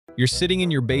You're sitting in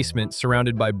your basement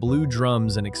surrounded by blue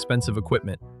drums and expensive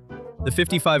equipment. The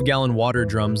 55-gallon water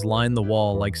drums line the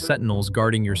wall like sentinels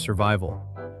guarding your survival.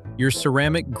 Your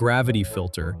ceramic gravity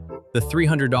filter, the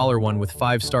 $300 one with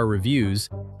 5-star reviews,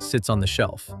 sits on the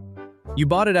shelf. You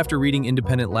bought it after reading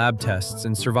independent lab tests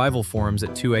and survival forums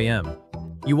at 2 a.m.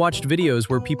 You watched videos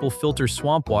where people filter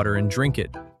swamp water and drink it,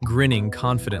 grinning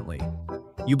confidently.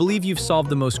 You believe you've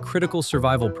solved the most critical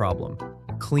survival problem: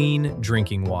 clean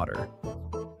drinking water.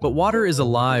 But water is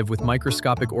alive with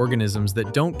microscopic organisms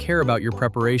that don't care about your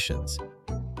preparations.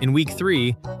 In week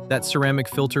 3, that ceramic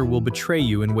filter will betray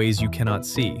you in ways you cannot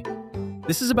see.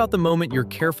 This is about the moment your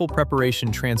careful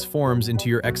preparation transforms into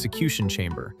your execution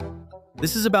chamber.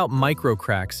 This is about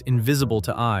microcracks invisible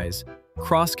to eyes,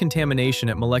 cross-contamination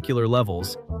at molecular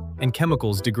levels, and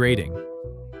chemicals degrading.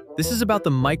 This is about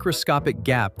the microscopic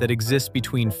gap that exists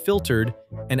between filtered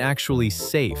and actually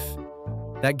safe.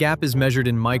 That gap is measured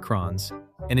in microns,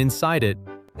 and inside it,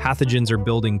 pathogens are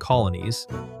building colonies.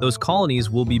 Those colonies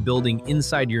will be building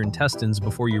inside your intestines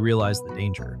before you realize the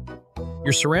danger.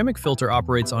 Your ceramic filter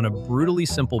operates on a brutally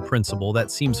simple principle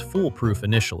that seems foolproof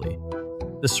initially.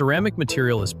 The ceramic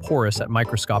material is porous at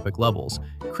microscopic levels,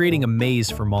 creating a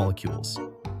maze for molecules.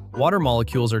 Water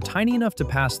molecules are tiny enough to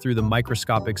pass through the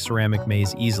microscopic ceramic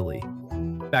maze easily.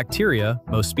 Bacteria,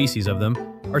 most species of them,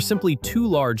 are simply too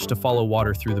large to follow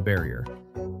water through the barrier.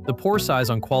 The pore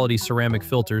size on quality ceramic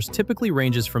filters typically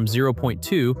ranges from 0.2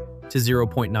 to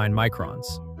 0.9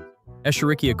 microns.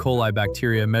 Escherichia coli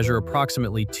bacteria measure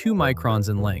approximately 2 microns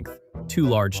in length, too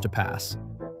large to pass.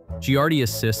 Giardia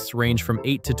cysts range from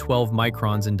 8 to 12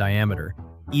 microns in diameter,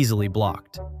 easily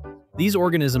blocked. These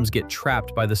organisms get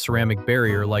trapped by the ceramic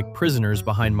barrier like prisoners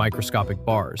behind microscopic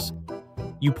bars.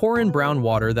 You pour in brown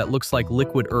water that looks like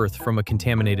liquid earth from a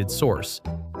contaminated source.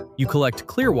 You collect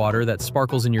clear water that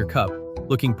sparkles in your cup,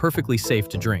 looking perfectly safe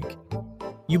to drink.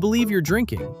 You believe you're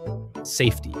drinking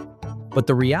safety, but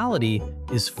the reality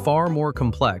is far more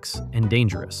complex and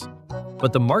dangerous.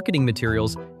 But the marketing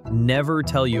materials never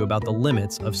tell you about the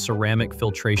limits of ceramic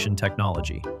filtration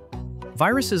technology.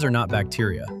 Viruses are not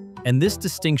bacteria, and this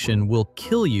distinction will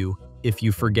kill you if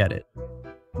you forget it.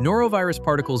 Norovirus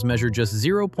particles measure just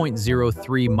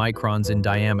 0.03 microns in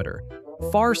diameter,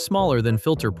 far smaller than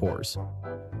filter pores.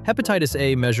 Hepatitis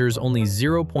A measures only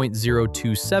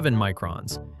 0.027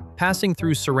 microns, passing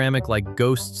through ceramic like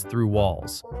ghosts through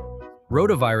walls.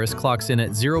 Rotavirus clocks in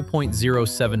at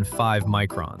 0.075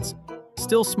 microns,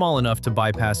 still small enough to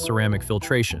bypass ceramic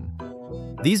filtration.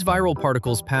 These viral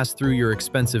particles pass through your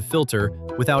expensive filter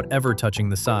without ever touching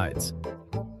the sides.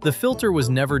 The filter was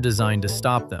never designed to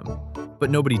stop them,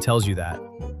 but nobody tells you that.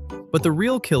 But the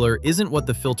real killer isn't what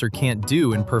the filter can't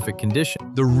do in perfect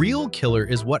condition. The real killer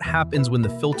is what happens when the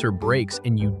filter breaks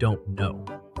and you don't know.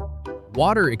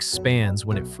 Water expands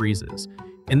when it freezes,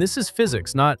 and this is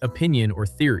physics, not opinion or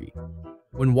theory.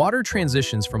 When water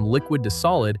transitions from liquid to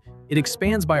solid, it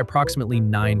expands by approximately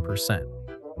 9%.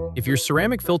 If your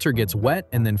ceramic filter gets wet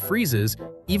and then freezes,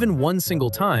 even one single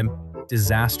time,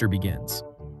 disaster begins.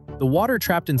 The water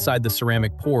trapped inside the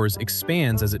ceramic pores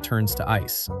expands as it turns to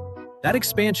ice. That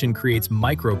expansion creates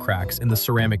microcracks in the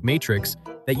ceramic matrix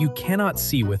that you cannot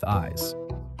see with eyes.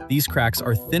 These cracks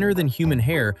are thinner than human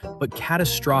hair, but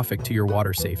catastrophic to your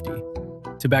water safety.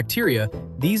 To bacteria,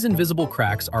 these invisible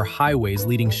cracks are highways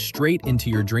leading straight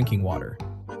into your drinking water.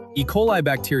 E. coli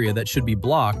bacteria that should be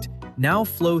blocked now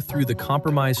flow through the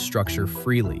compromised structure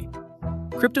freely.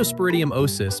 Cryptosporidium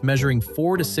osis, measuring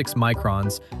 4 to 6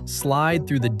 microns, slide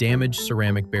through the damaged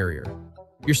ceramic barrier.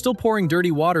 You're still pouring dirty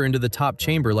water into the top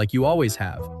chamber like you always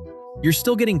have. You're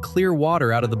still getting clear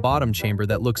water out of the bottom chamber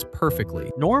that looks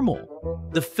perfectly normal.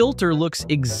 The filter looks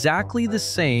exactly the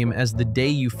same as the day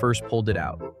you first pulled it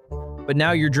out. But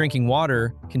now you're drinking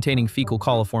water containing fecal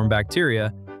coliform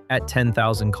bacteria at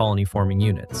 10,000 colony-forming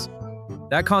units.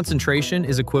 That concentration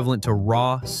is equivalent to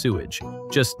raw sewage,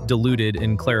 just diluted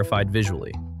and clarified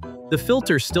visually. The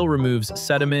filter still removes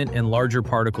sediment and larger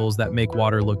particles that make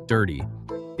water look dirty.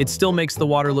 It still makes the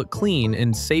water look clean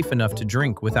and safe enough to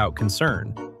drink without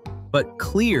concern. But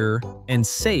clear and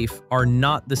safe are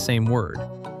not the same word,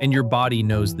 and your body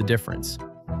knows the difference.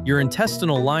 Your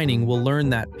intestinal lining will learn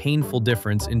that painful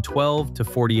difference in 12 to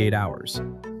 48 hours.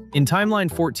 In timeline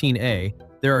 14A,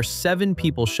 there are 7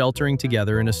 people sheltering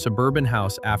together in a suburban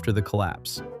house after the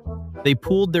collapse. They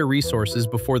pooled their resources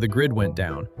before the grid went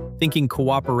down, thinking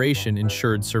cooperation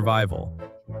ensured survival.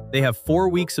 They have 4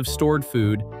 weeks of stored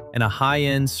food and a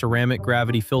high-end ceramic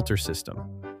gravity filter system.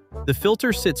 The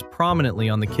filter sits prominently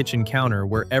on the kitchen counter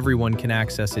where everyone can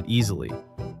access it easily.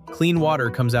 Clean water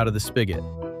comes out of the spigot,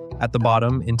 at the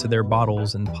bottom into their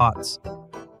bottles and pots.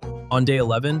 On day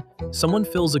 11, someone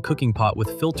fills a cooking pot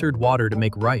with filtered water to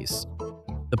make rice.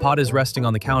 The pot is resting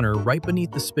on the counter right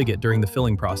beneath the spigot during the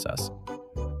filling process.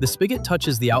 The spigot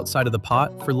touches the outside of the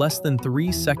pot for less than 3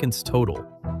 seconds total.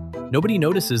 Nobody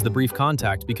notices the brief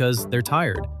contact because they're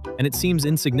tired, and it seems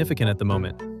insignificant at the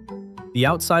moment. The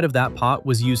outside of that pot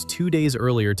was used 2 days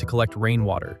earlier to collect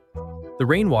rainwater. The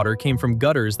rainwater came from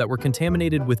gutters that were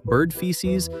contaminated with bird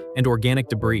feces and organic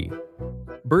debris.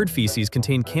 Bird feces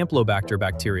contain Campylobacter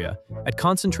bacteria at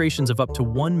concentrations of up to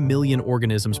 1 million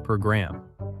organisms per gram.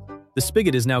 The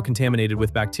spigot is now contaminated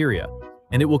with bacteria,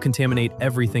 and it will contaminate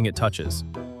everything it touches.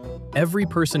 Every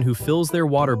person who fills their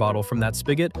water bottle from that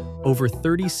spigot over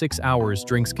 36 hours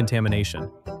drinks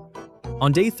contamination.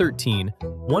 On day 13,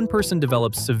 one person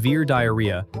develops severe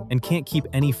diarrhea and can't keep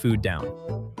any food down.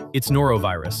 It's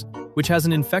norovirus, which has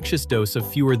an infectious dose of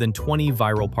fewer than 20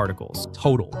 viral particles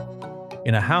total.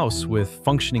 In a house with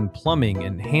functioning plumbing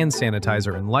and hand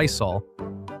sanitizer and Lysol,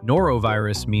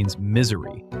 norovirus means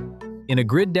misery. In a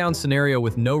grid-down scenario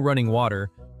with no running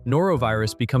water,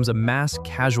 norovirus becomes a mass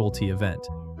casualty event.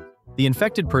 The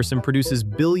infected person produces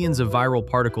billions of viral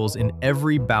particles in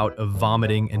every bout of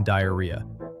vomiting and diarrhea.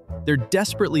 They're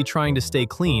desperately trying to stay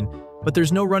clean, but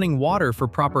there's no running water for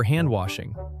proper hand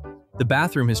washing. The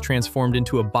bathroom has transformed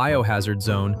into a biohazard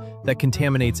zone that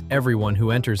contaminates everyone who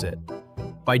enters it.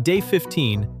 By day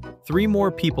 15, 3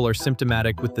 more people are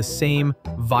symptomatic with the same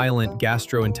violent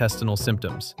gastrointestinal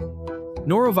symptoms.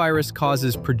 Norovirus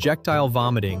causes projectile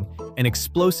vomiting and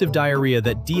explosive diarrhea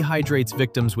that dehydrates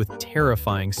victims with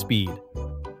terrifying speed.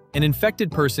 An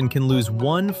infected person can lose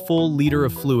 1 full liter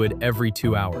of fluid every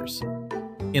 2 hours.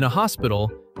 In a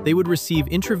hospital, they would receive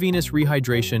intravenous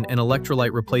rehydration and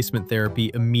electrolyte replacement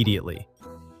therapy immediately.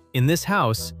 In this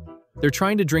house, they're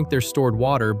trying to drink their stored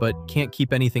water but can't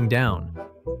keep anything down.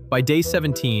 By day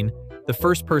 17, the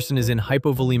first person is in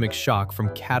hypovolemic shock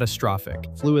from catastrophic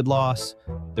fluid loss.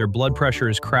 Their blood pressure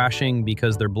is crashing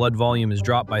because their blood volume is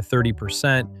dropped by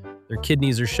 30%. Their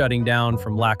kidneys are shutting down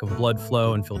from lack of blood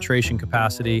flow and filtration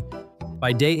capacity.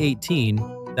 By day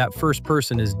 18, that first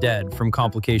person is dead from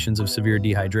complications of severe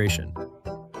dehydration.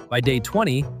 By day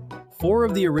 20, 4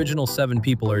 of the original 7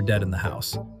 people are dead in the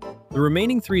house. The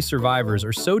remaining 3 survivors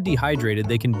are so dehydrated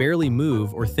they can barely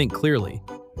move or think clearly.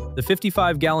 The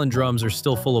 55-gallon drums are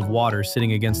still full of water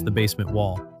sitting against the basement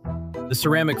wall. The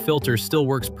ceramic filter still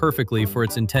works perfectly for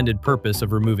its intended purpose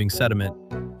of removing sediment,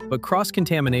 but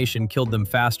cross-contamination killed them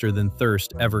faster than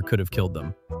thirst ever could have killed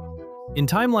them. In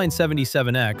Timeline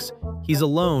 77X, he's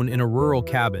alone in a rural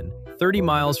cabin, 30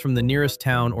 miles from the nearest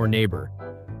town or neighbor.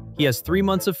 He has 3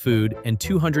 months of food and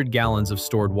 200 gallons of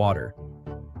stored water.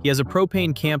 He has a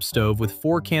propane camp stove with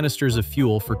 4 canisters of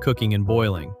fuel for cooking and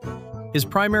boiling. His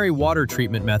primary water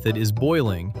treatment method is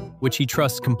boiling, which he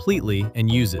trusts completely and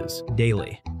uses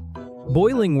daily.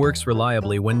 Boiling works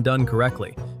reliably when done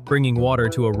correctly, bringing water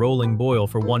to a rolling boil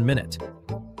for 1 minute.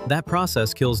 That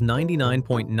process kills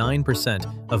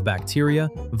 99.9% of bacteria,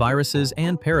 viruses,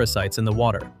 and parasites in the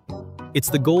water. It's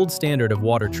the gold standard of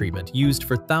water treatment, used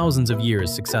for thousands of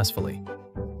years successfully.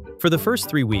 For the first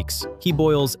 3 weeks, he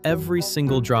boils every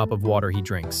single drop of water he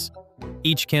drinks.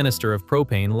 Each canister of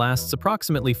propane lasts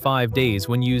approximately 5 days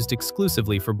when used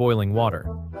exclusively for boiling water.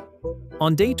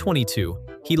 On day 22,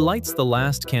 he lights the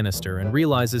last canister and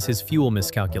realizes his fuel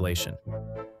miscalculation.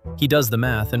 He does the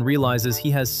math and realizes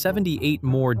he has 78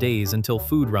 more days until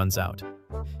food runs out.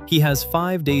 He has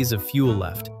 5 days of fuel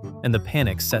left, and the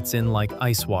panic sets in like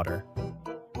ice water.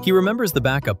 He remembers the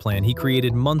backup plan he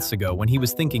created months ago when he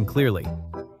was thinking clearly.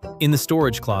 In the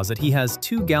storage closet, he has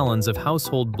 2 gallons of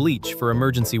household bleach for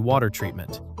emergency water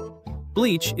treatment.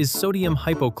 Bleach is sodium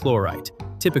hypochlorite,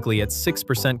 typically at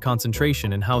 6%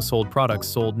 concentration in household products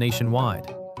sold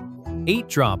nationwide. 8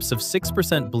 drops of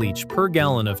 6% bleach per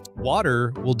gallon of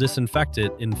water will disinfect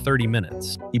it in 30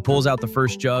 minutes. He pulls out the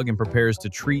first jug and prepares to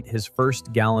treat his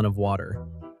first gallon of water.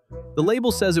 The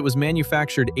label says it was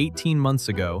manufactured 18 months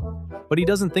ago, but he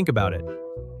doesn't think about it.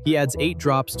 He adds 8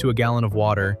 drops to a gallon of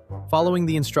water, following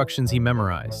the instructions he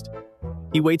memorized.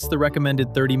 He waits the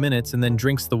recommended 30 minutes and then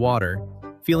drinks the water,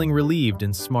 feeling relieved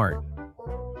and smart.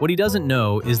 What he doesn't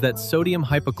know is that sodium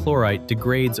hypochlorite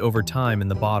degrades over time in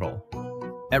the bottle.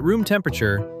 At room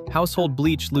temperature, household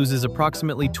bleach loses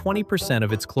approximately 20%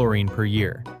 of its chlorine per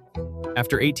year.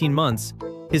 After 18 months,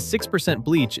 his 6%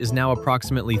 bleach is now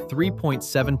approximately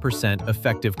 3.7%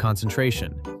 effective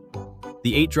concentration.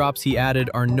 The 8 drops he added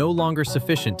are no longer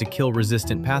sufficient to kill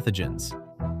resistant pathogens.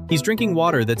 He's drinking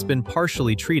water that's been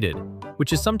partially treated,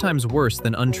 which is sometimes worse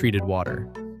than untreated water.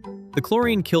 The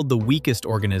chlorine killed the weakest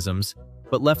organisms,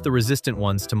 but left the resistant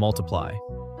ones to multiply.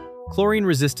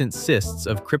 Chlorine-resistant cysts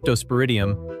of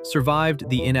Cryptosporidium survived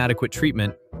the inadequate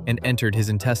treatment and entered his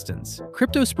intestines.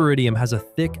 Cryptosporidium has a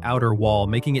thick outer wall,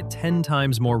 making it 10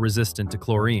 times more resistant to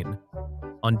chlorine.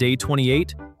 On day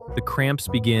 28, the cramps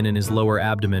begin in his lower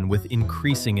abdomen with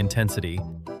increasing intensity.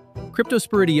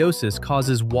 Cryptosporidiosis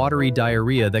causes watery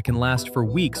diarrhea that can last for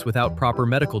weeks without proper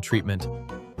medical treatment.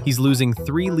 He's losing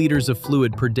 3 liters of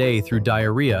fluid per day through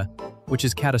diarrhea, which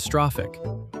is catastrophic.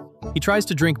 He tries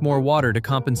to drink more water to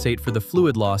compensate for the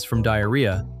fluid loss from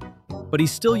diarrhea, but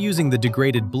he's still using the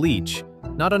degraded bleach,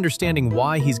 not understanding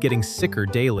why he's getting sicker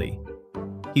daily.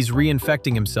 He's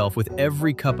reinfecting himself with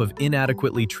every cup of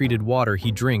inadequately treated water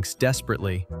he drinks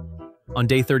desperately. On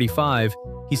day 35,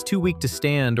 he's too weak to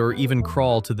stand or even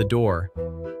crawl to the door.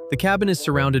 The cabin is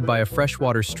surrounded by a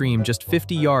freshwater stream just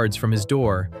 50 yards from his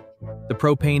door. The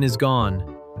propane is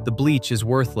gone, the bleach is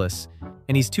worthless,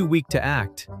 and he's too weak to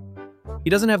act. He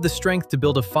doesn't have the strength to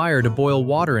build a fire to boil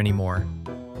water anymore.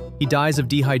 He dies of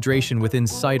dehydration within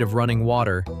sight of running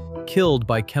water, killed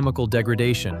by chemical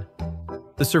degradation.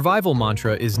 The survival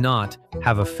mantra is not,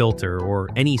 have a filter or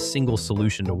any single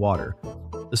solution to water.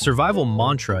 The survival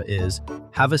mantra is,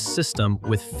 have a system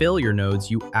with failure nodes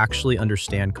you actually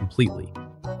understand completely.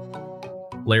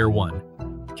 Layer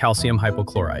 1. Calcium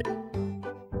hypochlorite.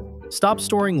 Stop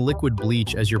storing liquid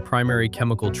bleach as your primary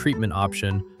chemical treatment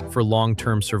option for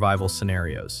long-term survival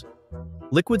scenarios.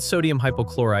 Liquid sodium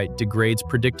hypochlorite degrades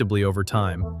predictably over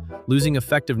time, losing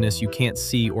effectiveness you can't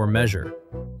see or measure.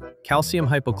 Calcium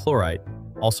hypochlorite,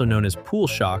 also known as pool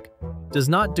shock, does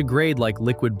not degrade like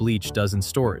liquid bleach does in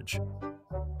storage.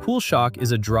 Pool shock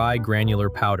is a dry granular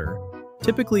powder,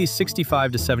 typically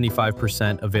 65 to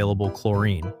 75% available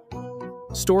chlorine.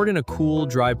 Stored in a cool,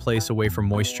 dry place away from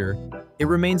moisture, it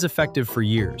remains effective for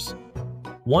years.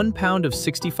 1 pound of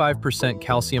 65%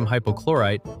 calcium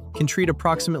hypochlorite can treat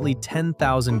approximately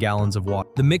 10,000 gallons of water.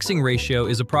 The mixing ratio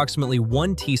is approximately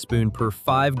 1 teaspoon per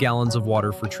 5 gallons of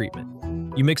water for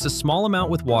treatment. You mix a small amount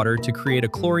with water to create a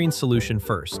chlorine solution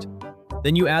first.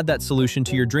 Then you add that solution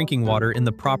to your drinking water in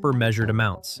the proper measured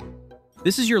amounts.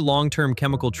 This is your long-term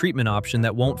chemical treatment option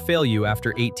that won't fail you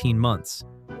after 18 months.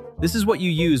 This is what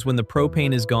you use when the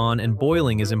propane is gone and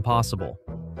boiling is impossible.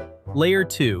 Layer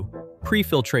 2.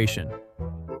 Pre-filtration.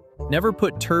 Never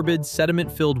put turbid,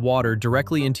 sediment-filled water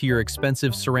directly into your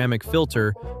expensive ceramic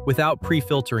filter without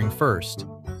pre-filtering first.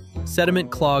 Sediment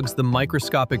clogs the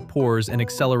microscopic pores and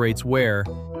accelerates wear,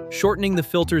 shortening the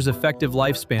filter's effective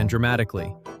lifespan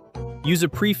dramatically. Use a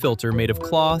pre-filter made of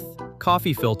cloth,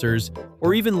 coffee filters,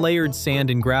 or even layered sand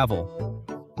and gravel.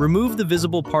 Remove the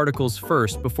visible particles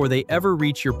first before they ever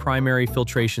reach your primary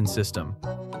filtration system.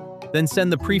 Then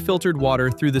send the pre-filtered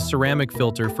water through the ceramic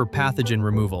filter for pathogen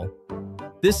removal.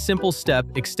 This simple step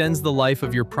extends the life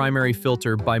of your primary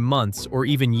filter by months or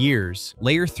even years.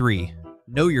 Layer 3.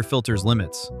 Know your filter's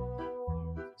limits.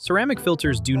 Ceramic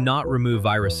filters do not remove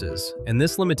viruses, and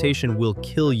this limitation will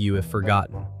kill you if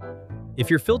forgotten. If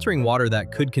you're filtering water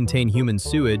that could contain human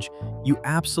sewage, you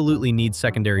absolutely need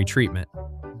secondary treatment.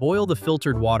 Boil the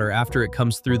filtered water after it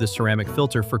comes through the ceramic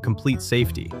filter for complete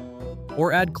safety.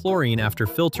 Or add chlorine after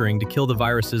filtering to kill the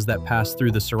viruses that pass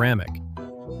through the ceramic.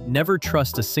 Never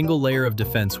trust a single layer of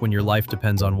defense when your life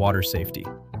depends on water safety.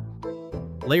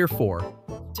 Layer 4.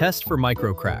 Test for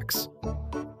micro cracks.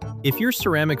 If your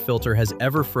ceramic filter has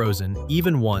ever frozen,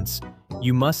 even once,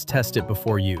 you must test it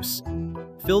before use.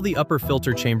 Fill the upper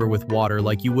filter chamber with water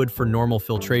like you would for normal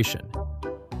filtration.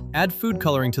 Add food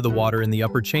coloring to the water in the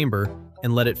upper chamber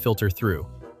and let it filter through.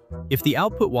 If the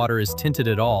output water is tinted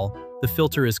at all, the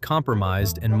filter is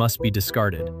compromised and must be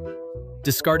discarded.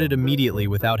 Discard it immediately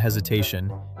without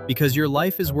hesitation, because your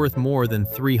life is worth more than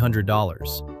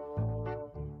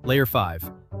 $300. Layer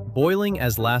 5. Boiling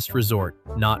as last resort,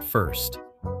 not first.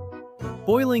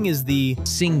 Boiling is the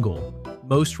single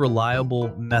most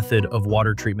reliable method of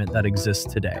water treatment that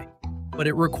exists today, but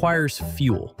it requires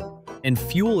fuel, and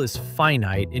fuel is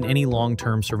finite in any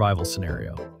long-term survival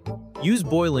scenario. Use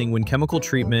boiling when chemical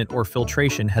treatment or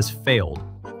filtration has failed,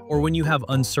 or when you have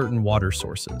uncertain water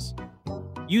sources.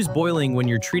 Use boiling when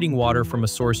you're treating water from a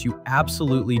source you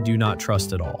absolutely do not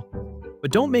trust at all.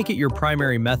 But don't make it your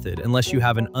primary method unless you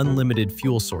have an unlimited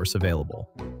fuel source available.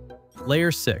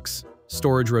 Layer 6.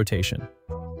 Storage rotation.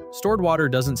 Stored water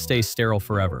doesn't stay sterile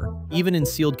forever, even in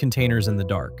sealed containers in the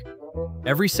dark.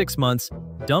 Every 6 months,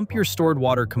 dump your stored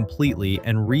water completely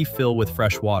and refill with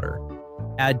fresh water.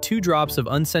 Add 2 drops of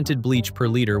unscented bleach per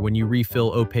liter when you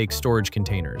refill opaque storage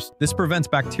containers. This prevents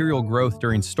bacterial growth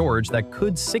during storage that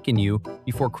could sicken you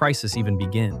before crisis even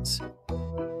begins.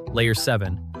 Layer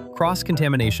 7.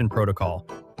 Cross-contamination protocol.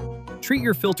 Treat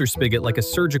your filter spigot like a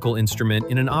surgical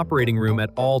instrument in an operating room at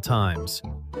all times.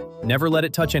 Never let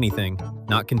it touch anything,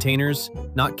 not containers,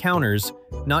 not counters,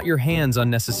 not your hands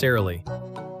unnecessarily.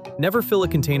 Never fill a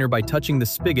container by touching the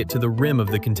spigot to the rim of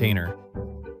the container.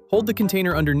 Hold the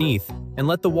container underneath and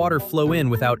let the water flow in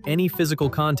without any physical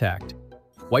contact.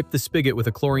 Wipe the spigot with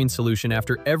a chlorine solution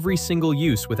after every single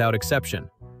use without exception.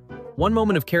 One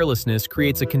moment of carelessness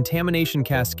creates a contamination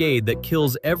cascade that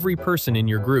kills every person in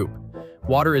your group.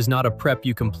 Water is not a prep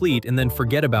you complete and then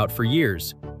forget about for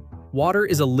years. Water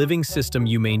is a living system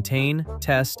you maintain,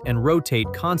 test, and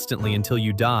rotate constantly until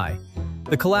you die.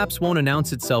 The collapse won't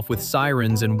announce itself with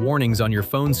sirens and warnings on your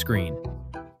phone screen.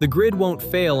 The grid won't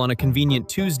fail on a convenient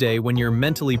Tuesday when you're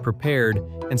mentally prepared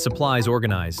and supplies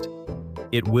organized.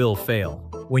 It will fail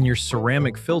when your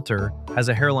ceramic filter has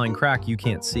a hairline crack you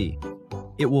can't see.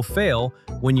 It will fail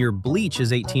when your bleach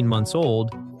is 18 months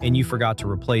old and you forgot to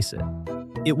replace it.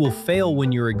 It will fail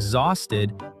when you're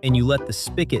exhausted and you let the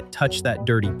spigot touch that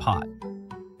dirty pot.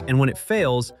 And when it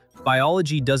fails,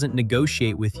 biology doesn't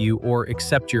negotiate with you or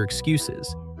accept your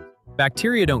excuses.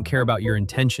 Bacteria don't care about your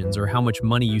intentions or how much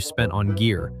money you spent on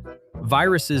gear.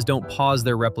 Viruses don't pause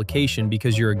their replication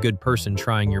because you're a good person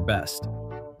trying your best.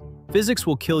 Physics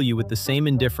will kill you with the same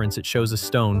indifference it shows a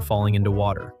stone falling into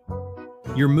water.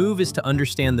 Your move is to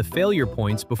understand the failure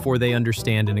points before they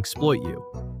understand and exploit you.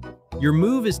 Your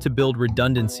move is to build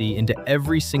redundancy into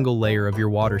every single layer of your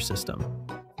water system.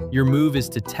 Your move is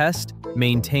to test,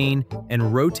 maintain,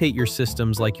 and rotate your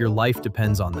systems like your life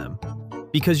depends on them.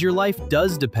 Because your life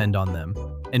does depend on them,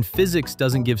 and physics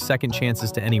doesn't give second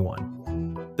chances to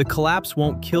anyone. The collapse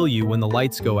won't kill you when the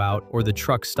lights go out or the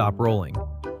trucks stop rolling.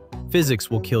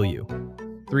 Physics will kill you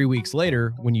 3 weeks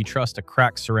later when you trust a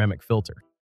cracked ceramic filter.